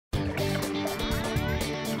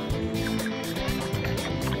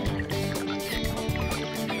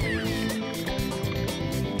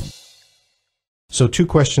So 2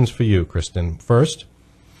 questions for you, Cristin. First,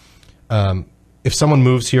 if someone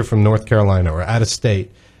moves here from North Carolina or out of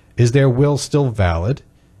state, is their will still valid?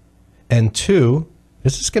 And 2,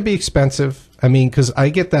 is this going to be expensive? I mean, because I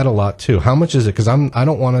get that a lot too. How much is it? Because I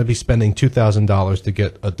don't want to be spending $2,000 to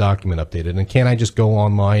get a document updated. And can't I just go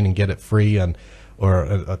online and get it free or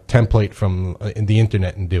a template from the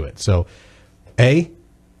internet and do it? So, A,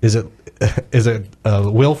 is it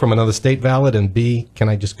a will from another state valid? And B, can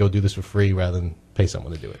I just go do this for free rather than pay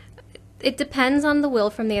someone to do it? It depends on the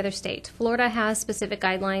will from the other state. Florida has specific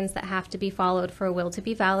guidelines that have to be followed for a will to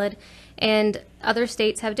be valid, and other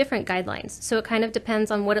states have different guidelines. So it kind of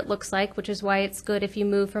depends on what it looks like, which is why it's good if you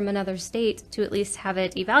move from another state to at least have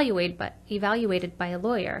it evaluated by a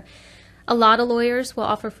lawyer. A lot of lawyers will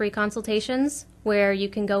offer free consultations where you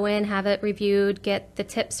can go in, have it reviewed, get the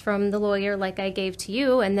tips from the lawyer like I gave to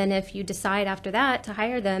you, and then if you decide after that to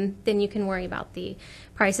hire them, then you can worry about the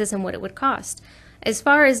prices and what it would cost. As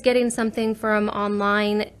far as getting something from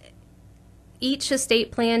online, each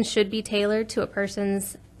estate plan should be tailored to a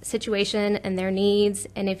person's situation and their needs,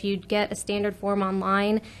 and if you get a standard form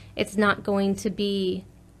online, it's not going to be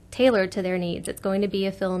tailored to their needs. It's going to be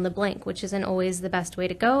a fill in the blank, which isn't always the best way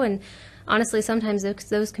to go, and honestly, sometimes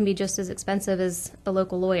those can be just as expensive as a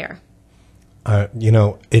local lawyer. You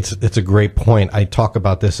know, it's a great point. I talk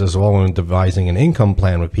about this as well when devising an income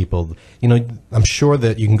plan with people. You know, I'm sure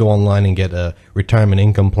that you can go online and get a retirement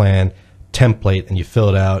income plan template and you fill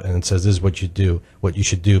it out and it says this is what you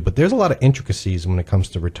should do. But there's a lot of intricacies when it comes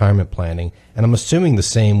to retirement planning, and I'm assuming the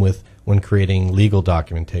same with when creating legal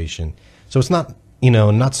documentation. So it's not, you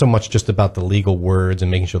know, not so much just about the legal words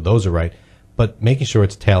and making sure those are right, but making sure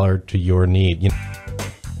it's tailored to your need. You know?